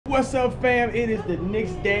What's up, fam? It is the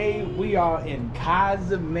next day. We are in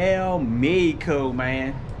Cozumel, Mexico,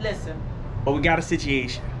 man. Listen. But we got a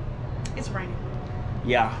situation. It's raining.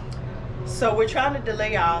 Yeah. So we're trying to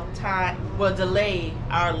delay our time, delay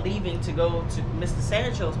our leaving to go to Mr.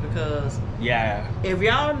 Sancho's because if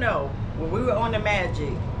y'all know, when we were on the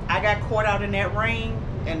Magic, I got caught out in that rain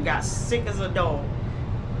and got sick as a dog.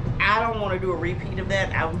 I don't want to do a repeat of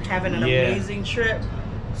that. I'm having an amazing trip,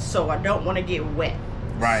 so I don't want to get wet.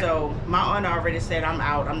 Right. So my aunt already said I'm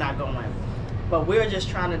out, I'm not going. But we're just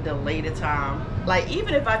trying to delay the time. Like,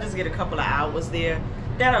 even if I just get a couple of hours there,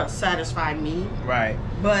 that'll satisfy me. Right.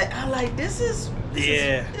 But I'm like, this is a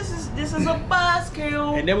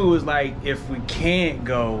buzzkill. And then we was like, if we can't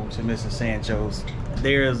go to Mr. Sancho's,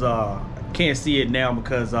 there's can't see it now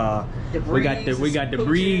because we got the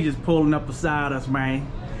breeze just pulling up beside us, man.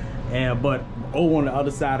 And but over on the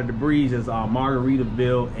other side of the breeze is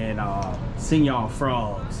Margaritaville and Senor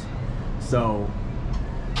Frogs. So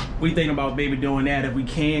we thinking about maybe doing that if we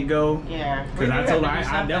can go. Yeah. Because I told her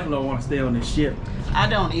I definitely don't want to stay on this ship. I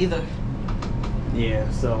don't either. Yeah,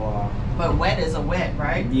 so but wet is a wet,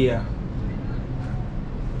 right? Yeah.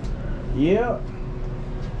 Yeah.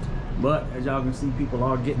 But as y'all can see, people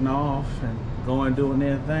are getting off and going doing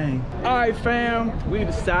their thing. All right, fam. We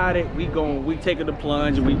decided we taking the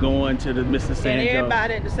plunge and we going to the Mr. Sancho.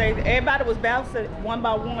 And everybody was bouncing one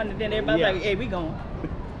by one, and then everybody was like, "Hey, we going."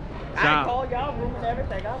 I called y'all room and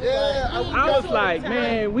everything. I was like,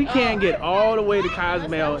 man, we can't get all the way to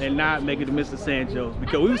Cozumel and not make it to Mr. Sancho's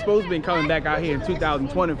because we were supposed to be coming back out here in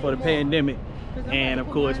 2020 for the pandemic, and of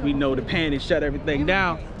course we know the panic shut everything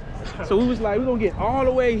down. So we was like, we're gonna get all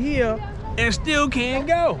the way here and still can't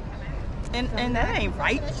go. And that ain't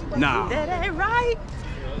right. Nah. That ain't right.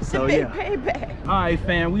 So big yeah. Payback. All right,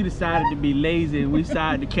 fam. We decided to be lazy and we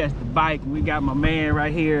decided to catch the bike. We got my man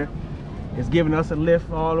right here. It's giving us a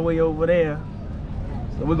lift all the way over there.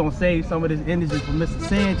 So we're gonna save some of this energy for Mr.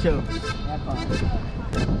 Sancho.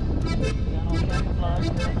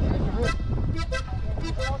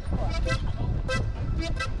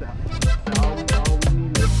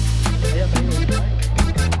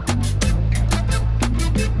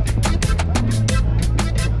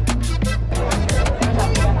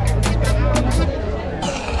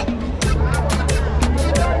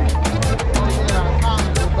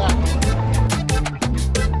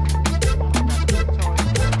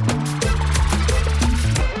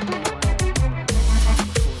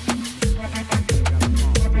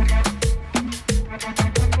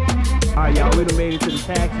 Alright, y'all, we done made it to the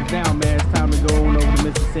taxis now, man. It's time to go on over to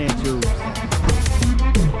Mr. Sancho's.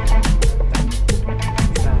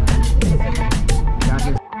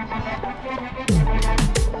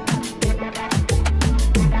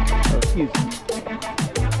 Oh, excuse me.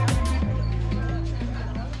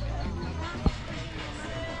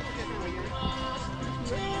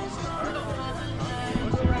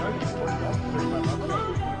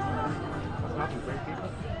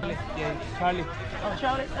 Charlie. Oh,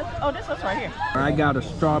 Charlie. Oh, this is right here. I got a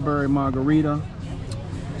strawberry margarita,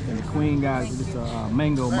 and the queen got this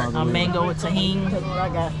mango margarita. A mango with tahini.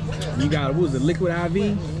 You got, what was it, liquid IV?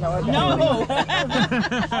 No.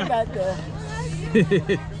 I got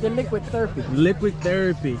the liquid therapy. Liquid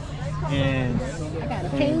therapy. And I got a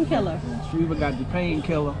painkiller. Shriva got the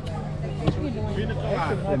painkiller.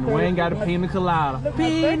 And Wayne got a pina colada.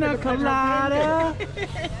 Pina colada.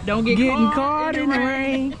 Don't get caught in the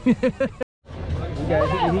rain.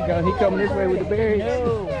 He coming this way with the berries.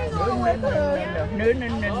 No.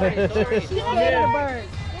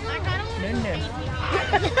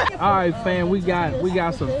 All right, fam. We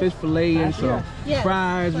got some fish fillet and some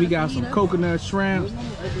fries. We got some coconut shrimp.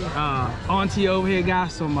 Auntie over here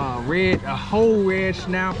got some whole red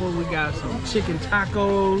snapper. We got some chicken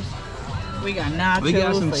tacos. We got nachos. We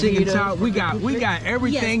got some chicken chop. We got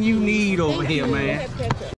everything you need over here, man.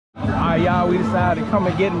 All right, y'all. We decided to come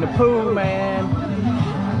and get in the pool, man.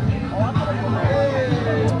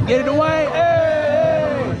 Get it away.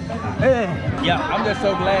 Hey! Hey! Yeah, I'm just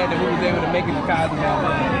so glad that we was able to make it to Cozumel,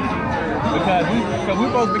 man. Because we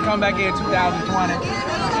supposed to be coming back here in 2020.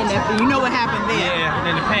 And you know what happened there? Yeah,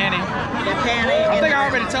 and the panic. The panic. I think I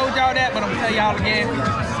already told y'all that, but I'm gonna tell y'all again.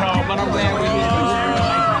 So, but I'm glad we did.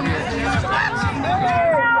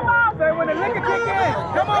 Say when the liquor kick in,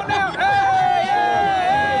 come on now. Hey!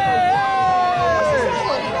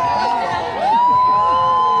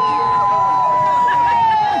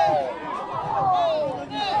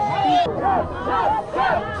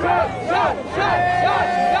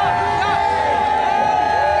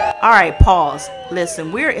 All right, pause.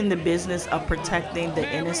 Listen, we're in the business of protecting the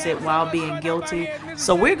innocent while being guilty.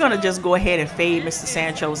 So we're going to just go ahead and fade Mr.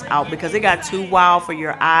 Sancho's out because it got too wild for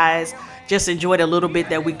your eyes. Just enjoy the little bit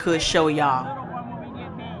that we could show y'all.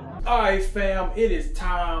 All right, fam, it is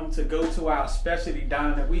time to go to our specialty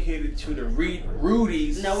diner. We headed to the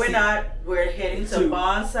Rudy's. No, we're not. We're heading to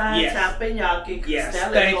Bonsai Teppanyaki. Yes,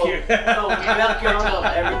 thank you. So we milk your up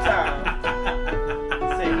every time.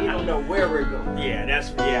 So you don't know where we're going.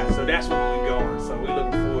 So that's where we're going. So we're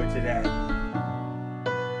looking forward to that.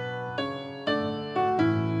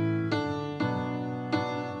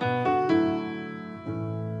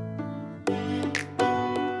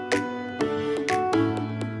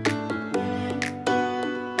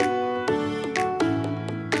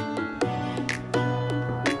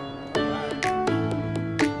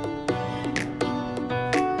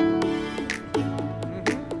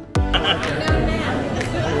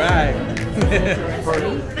 Right.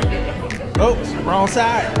 Oh, wrong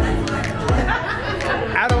side.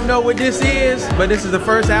 I don't know what this is, but this is the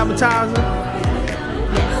first appetizer.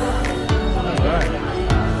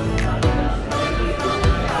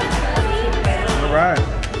 All right.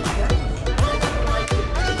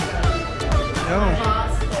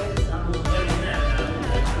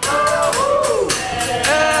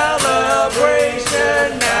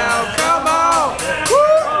 Celebration now, come on.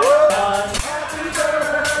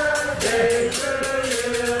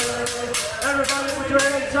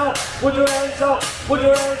 Put your hands up, put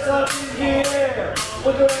your hands up in the air.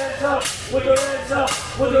 Put your hands up, put your hands up,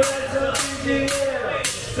 put your hands up in the air.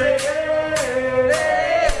 Say hey,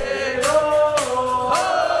 oh, oh,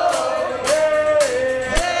 hey,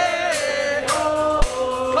 hey, oh,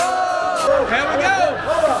 oh. Here we go.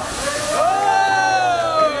 Oh!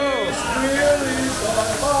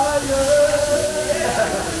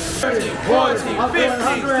 Really 14,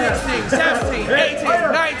 15, 16, 17, 18,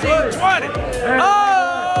 19, 20. Oh!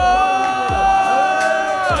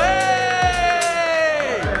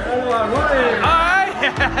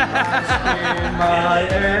 Spin my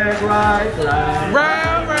egg right,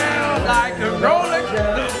 round, round like a roller.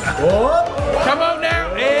 Come on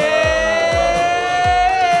now. Hey!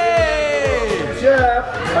 Chef,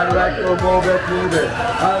 I like to move it. I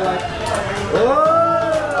like. Oh!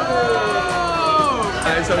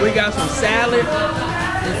 Alright, so we got some salad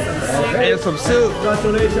and some soup.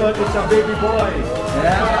 Congratulations, it's a baby boy.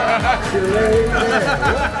 Yeah.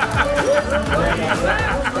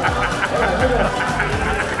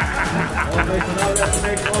 Let's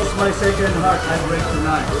make most my second heart I break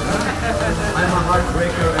tonight. I'm a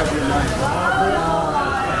heartbreaker every night.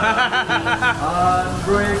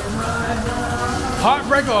 Heartbreak my heart.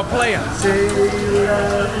 Heartbreaker or player? Say you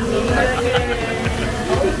love me again.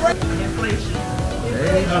 Inflation.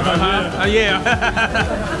 Yeah.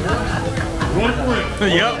 One shrimp.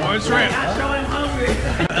 Yep, one shrimp. I'm showing hungry.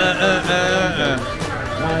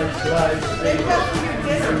 Nice slice.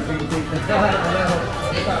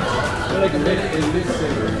 Like a minute in this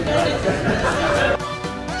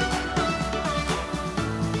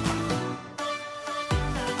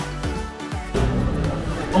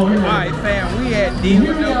Alright, fam, we at D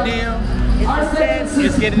with no deal.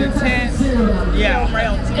 It's getting intense. Yeah,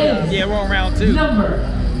 round 2. Yeah, we're on round 2. Number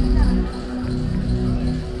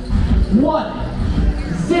 1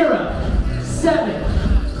 0 7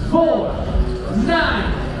 4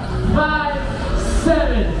 9 5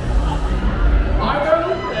 7. Our brother.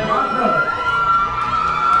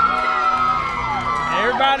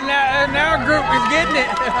 Everybody in our group is getting it.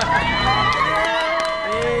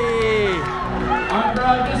 Hey. Our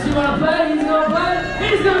brother, guess you wanna play? He's gonna play.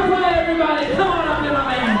 He's gonna play, everybody. Come on up here, my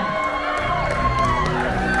man.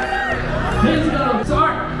 He's gonna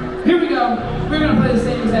start. Here we go. We're gonna play the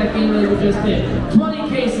same exact game that we just did. 20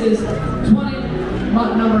 cases, 20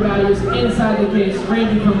 number values inside the case,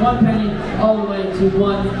 ranging from 1 penny all the way to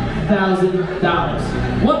 $1,000.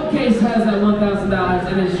 One case has that $1,000,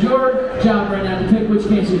 and it's your job right now to pick which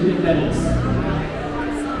case you think that is.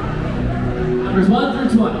 Numbers 1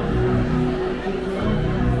 through 20.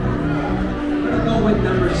 I'm gonna go with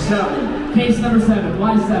number 7. Case number 7.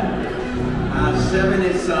 Why 7? 7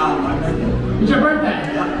 is my birthday. It's your birthday?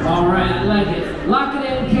 Yeah. All right, I like it. Lock it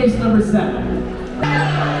in, case number 7.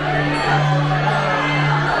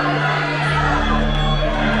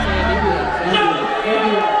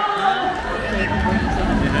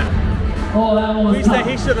 Oh, that one was We tough. said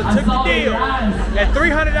he should have took the deal at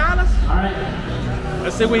 $300. All right.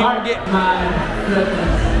 Let's see what he can get. My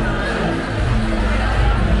goodness.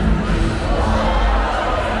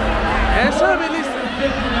 And some at least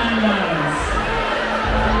 $459.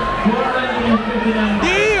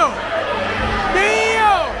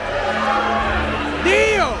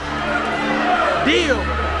 deal.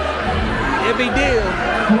 big deal.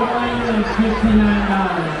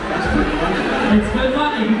 $459. It's good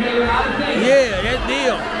money. You get a lot of things. Yeah, that's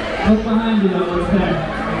deal. Look behind you though, what's there?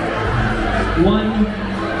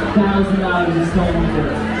 $1,000 is stolen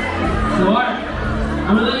goods. So Art,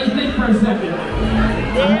 I'm gonna let you think for a second.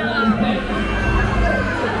 I'm gonna let you think.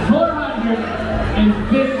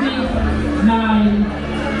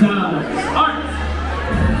 $459. Art,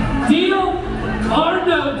 deal or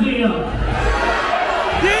no deal?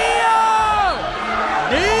 Deal!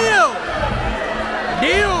 Deal!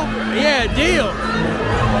 Deal! Yeah, deal.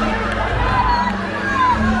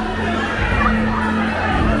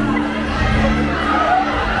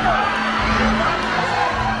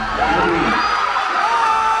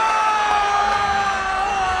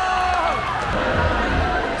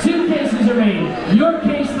 Your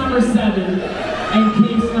case number 7 and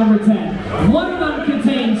case number 10. One of them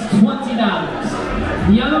contains $20.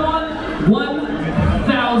 The other one,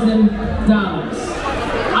 $1,000.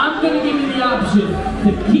 I'm going to give you the option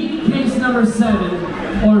to keep case number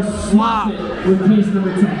 7 or swap it with case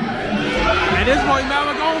number 10. At this point, man,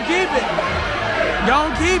 we're going to keep it.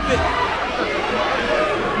 Don't keep it.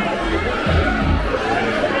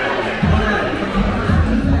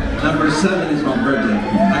 Number 7 is my birthday.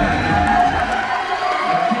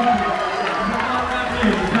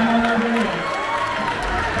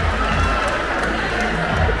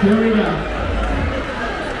 Here we go.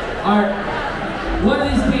 Art, one of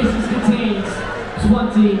these cases contains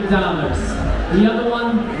 $20. The other one,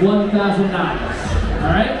 $1,000.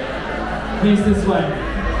 Alright? Face this way.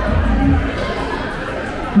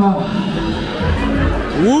 Oh.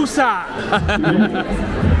 Woosah!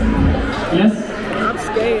 Yes? I'm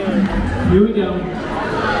scared. Here we go.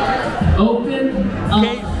 Open up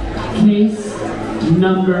case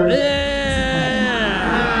number 10.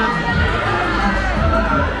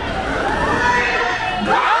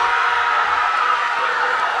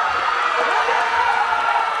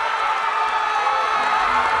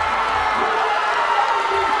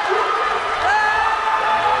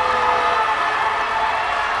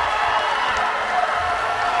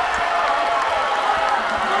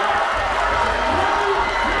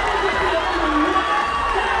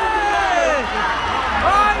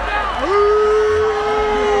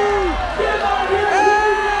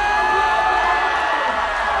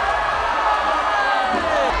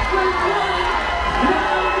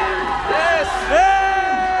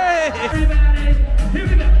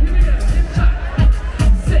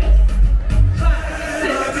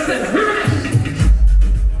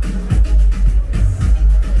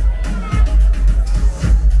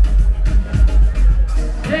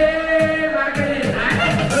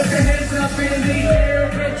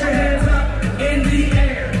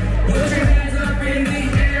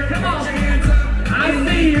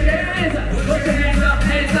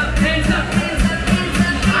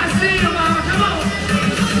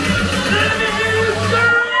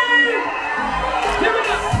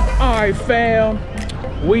 Alright fam,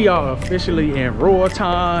 we are officially in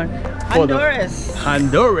Roatan,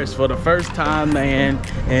 Honduras for the first time, man,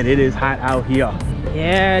 and it is hot out here.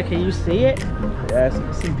 Yeah, can you see it? Yes,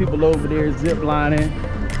 you see people over there zip lining.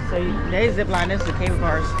 So they zip line, this is the cable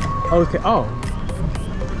cars. Okay, oh.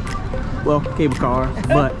 Well, cable cars,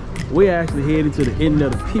 but we're actually headed to the end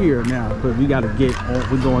of the pier now because we gotta get on,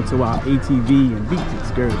 we're going to our ATV and beach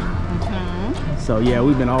excursion. So yeah,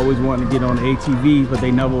 we've been always wanting to get on the ATVs, but they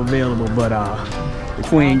never available. But the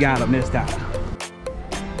Queen got them this time.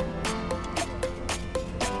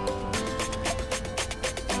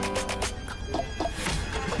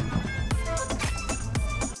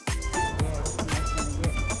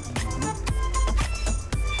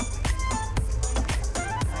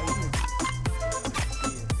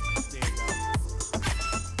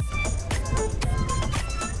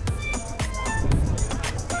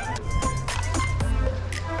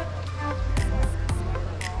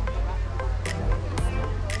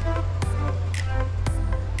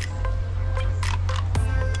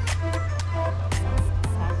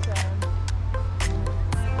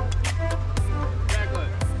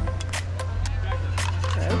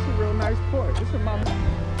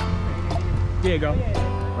 Here you go.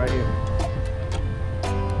 Right here.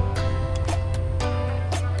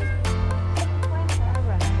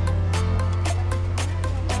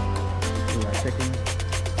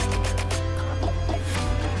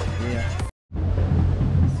 Yeah.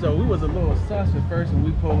 So we was a little sus at first when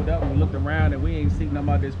we pulled up and we looked around and we ain't seen nothing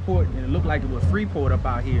about this port, and it looked like it was Freeport up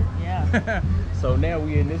out here. Yeah. So now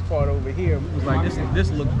we in this part over here. We was like,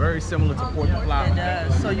 this looks very similar to Port Flower. It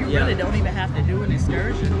does. So you really don't even have to do an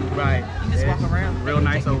excursion. Right. You just walk around. Real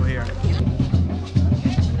nice over here.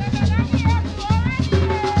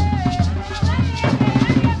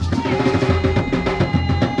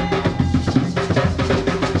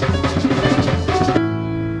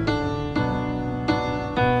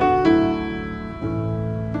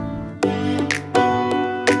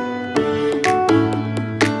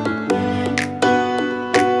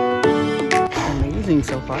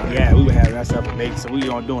 ourselves a bake. So we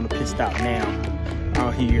are doing a pit stop now.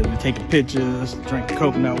 Out here, we're taking pictures, drinking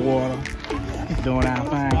coconut water, doing our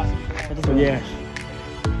thing. So yeah.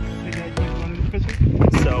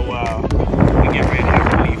 So we get ready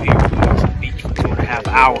to leave here. We're going to the beach for 2.5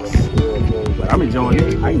 hours. But I'm enjoying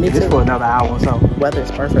it. I can do this for another hour. So Weather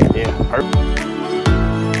is perfect. yeah, perfect.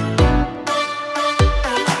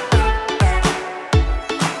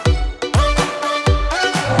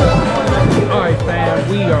 Alright fam,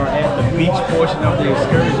 we are at the beach portion of the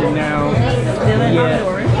excursion now.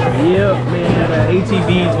 Yep, man, the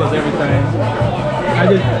ATVs was everything.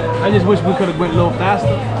 I just wish we could have went a little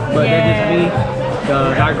faster, but that's just me.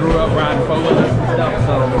 I grew up riding 4-wheelers and stuff,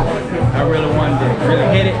 so I really wanted to really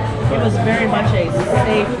hit it. It was very much a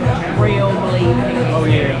safe trail, believe me. Oh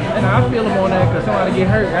yeah, and I feel them on that because somebody get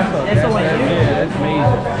hurt. That's amazing.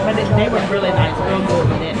 But they were really nice, real good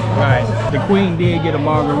with it. Right. The queen did get a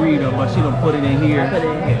margarita, but she don't put it in here.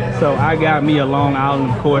 So I got me a Long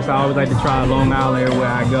Island. Of course, I always like to try Long Island everywhere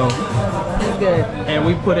I go. It's good. And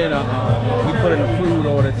we put in a food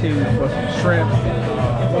order too for some shrimps,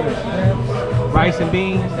 rice and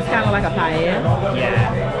beans. It's kind of like a paella.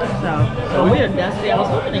 Yeah. So we're dusty. I was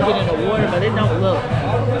hoping to get in the water, but it don't look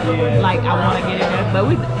like I want to get in there. But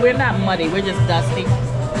we're not muddy. We're just dusty.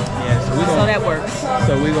 Yeah. So that works.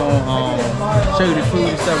 So we're gonna show you the food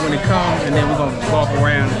and stuff when it comes, and then we're gonna walk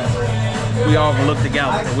around. And we all gonna look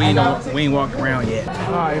together. We ain't walked around yet.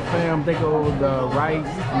 All right, fam. They go the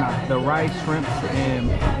rice, shrimps,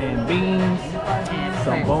 and beans.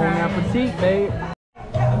 So bon appetit, babe.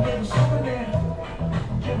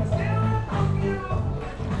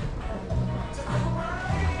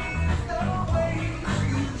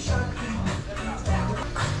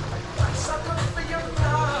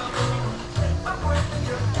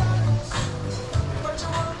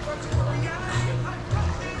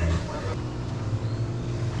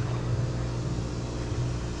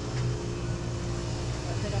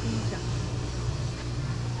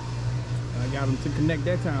 Got them to connect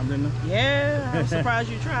that time, didn't I? Yeah, I'm surprised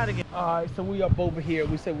you tried again. Alright, so we up over here.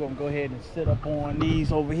 We said we're gonna go ahead and sit up on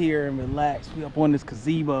these over here and relax. We up on this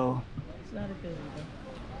gazebo. It's not a gazebo.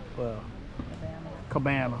 Well,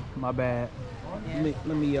 cabana, my bad. Yeah.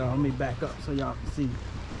 Let me back up so y'all can see.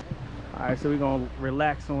 Alright, so we're gonna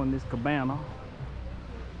relax on this cabana.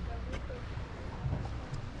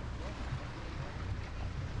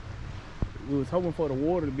 We was hoping for the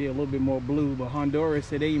water to be a little bit more blue, but Honduras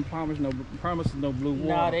said they ain't promised no blue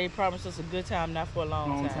water. No, they promised us a good time, not for a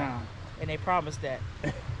long time. And they promised that.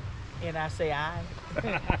 And I say I.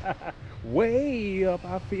 Way up,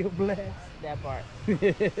 I feel blessed. That part.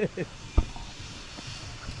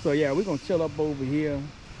 So yeah, we're gonna chill up over here.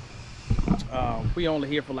 We only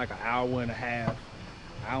here for like an hour and a half.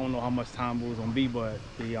 I don't know how much time it was gonna be, but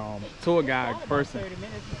the tour guide person. 30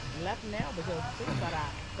 minutes left now because it's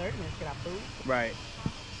about 30 minutes to get our food. Right.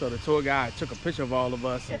 So the tour guide took a picture of all of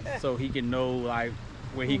us, so he can know like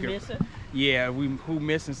where he could. Yeah, who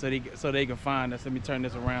missing, so they can find us. Let me turn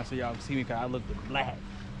this around so y'all can see me, cause I look black.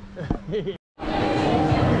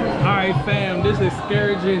 All right, fam. This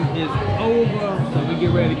excursion is over, so we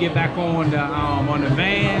get ready to get back on the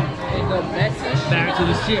van and go back to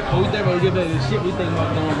the ship. Oh, we think we'll get back to the ship. We think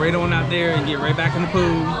about going right on out there and get right back in the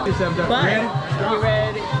pool. Ready? We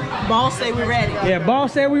ready. Boss say we ready. Yeah,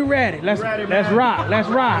 boss say we ready. Let's rock. Let's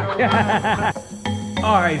rock.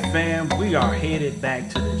 All right, fam. We are headed back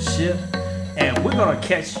to the ship, and we're gonna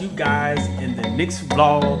catch you guys in the next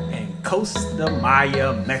vlog in Costa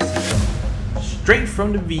Maya, Mexico. Straight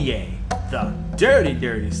from the VA, the dirty,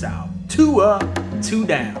 dirty South. 2 up, 2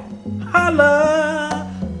 down. Holla!